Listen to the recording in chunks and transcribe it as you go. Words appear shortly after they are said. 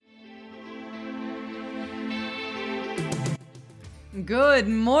Good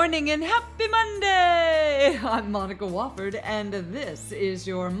morning and happy Monday! I'm Monica Wofford, and this is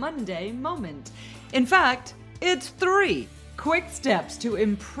your Monday Moment. In fact, it's 3 quick steps to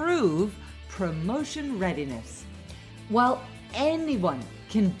improve promotion readiness. While anyone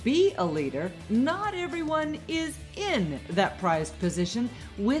can be a leader, not everyone is in that prized position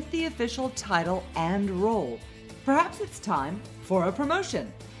with the official title and role. Perhaps it's time for a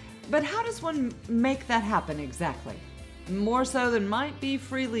promotion. But how does one make that happen exactly? More so than might be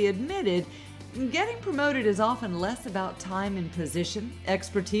freely admitted, getting promoted is often less about time and position,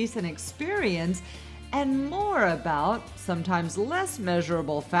 expertise and experience, and more about sometimes less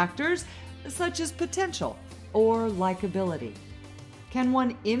measurable factors such as potential or likability. Can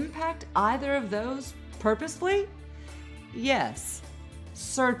one impact either of those purposefully? Yes,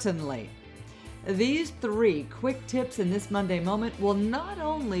 certainly. These 3 quick tips in this Monday Moment will not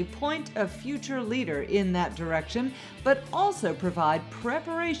only point a future leader in that direction, but also provide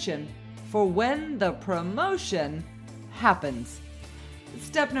preparation for when the promotion happens.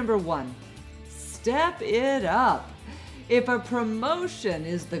 Step number 1, step it up. If a promotion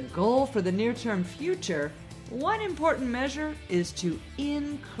is the goal for the near-term future, one important measure is to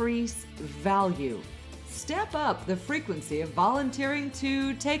increase value. Step up the frequency of volunteering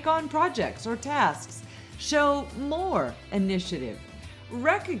to take on projects or tasks. Show more initiative.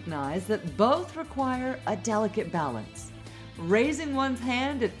 Recognize that both require a delicate balance. Raising one's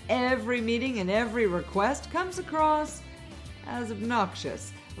hand at every meeting and every request comes across as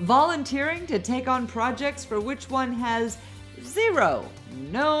obnoxious. Volunteering to take on projects for which one has 0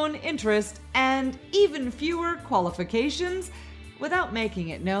 known interest and even fewer qualifications without making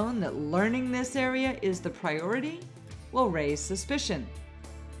it known that learning this area is the priority will raise suspicion.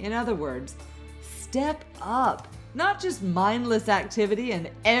 In other words, step up, not just mindless activity in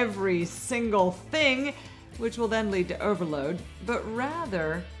every single thing, which will then lead to overload, but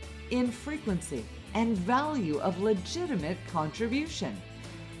rather in frequency and value of legitimate contribution.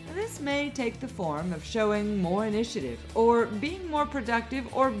 This may take the form of showing more initiative or being more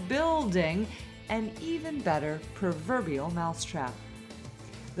productive or building an even better proverbial mousetrap.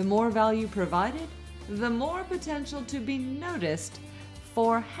 The more value provided, the more potential to be noticed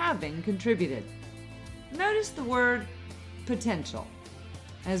for having contributed. Notice the word potential,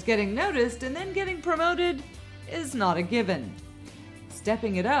 as getting noticed and then getting promoted is not a given.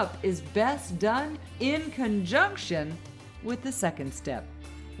 Stepping it up is best done in conjunction with the second step,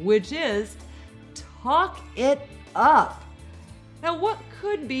 which is talk it up. Now, what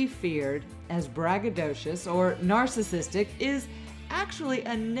could be feared as braggadocious or narcissistic is actually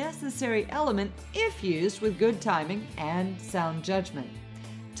a necessary element if used with good timing and sound judgment.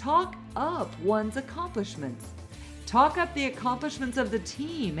 Talk up one's accomplishments. Talk up the accomplishments of the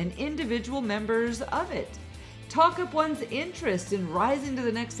team and individual members of it. Talk up one's interest in rising to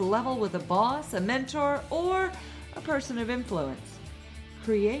the next level with a boss, a mentor, or a person of influence.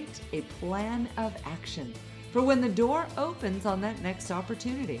 Create a plan of action for when the door opens on that next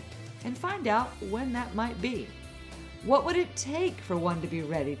opportunity, and find out when that might be. What would it take for one to be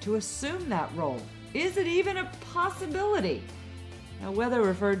ready to assume that role? Is it even a possibility? Now, whether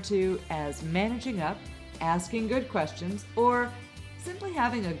referred to as managing up, asking good questions, or simply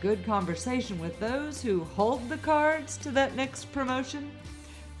having a good conversation with those who hold the cards to that next promotion,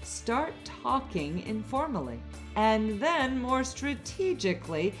 start talking informally and then more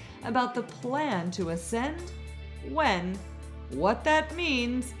strategically about the plan to ascend, when, what that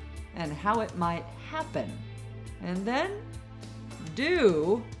means, and how it might happen. And then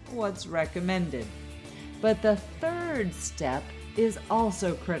do what's recommended. But the third step is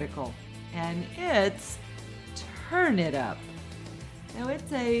also critical, and it's turn it up. Now,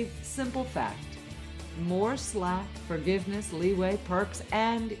 it's a simple fact. More slack, forgiveness, leeway, perks,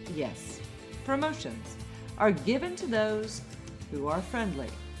 and yes, promotions are given to those who are friendly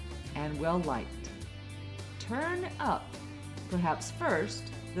and well-liked. Turn up, perhaps first,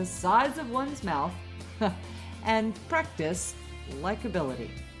 the size of one's mouth and practice likability.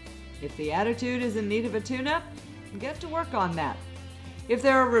 If the attitude is in need of a tune-up, get to work on that. If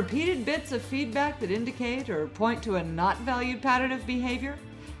there are repeated bits of feedback that indicate or point to a not valued pattern of behavior,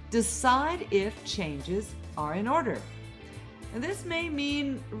 decide if changes are in order. This may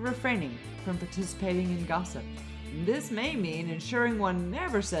mean refraining from participating in gossip. This may mean ensuring one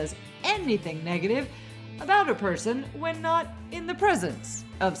never says anything negative about a person when not in the presence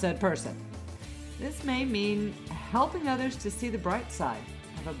of said person. This may mean helping others to see the bright side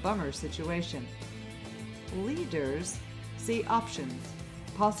of a bummer situation. Leaders see options,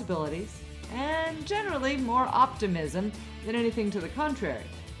 possibilities, and generally more optimism than anything to the contrary.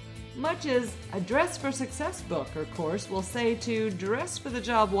 Much as a Dress for Success book or course will say to dress for the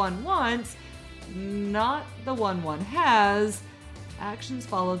job one wants, not the one has, actions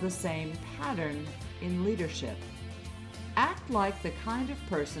follow the same pattern in leadership. Act like the kind of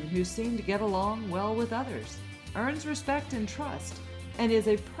person who seems to get along well with others, earns respect and trust, and is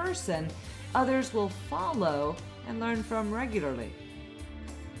a person others will follow and learn from regularly.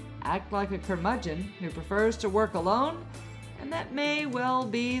 Act like a curmudgeon who prefers to work alone, and that may well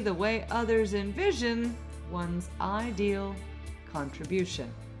be the way others envision one's ideal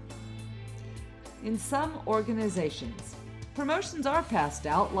contribution. In some organizations, promotions are passed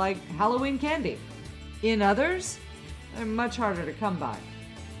out like Halloween candy. In others, they're much harder to come by.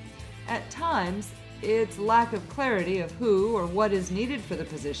 At times, it's lack of clarity of who or what is needed for the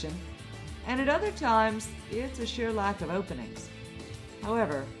position, and at other times, it's a sheer lack of openings.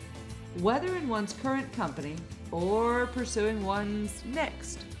 However, whether in one's current company or pursuing one's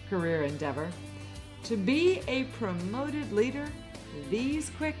next career endeavor, to be a promoted leader,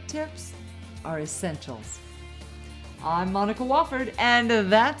 these quick tips are essentials. I'm Monica Wofford, and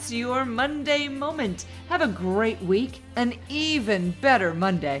that's your Monday Moment. Have a great week, an even better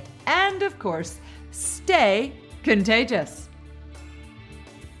Monday, and of course, stay contagious.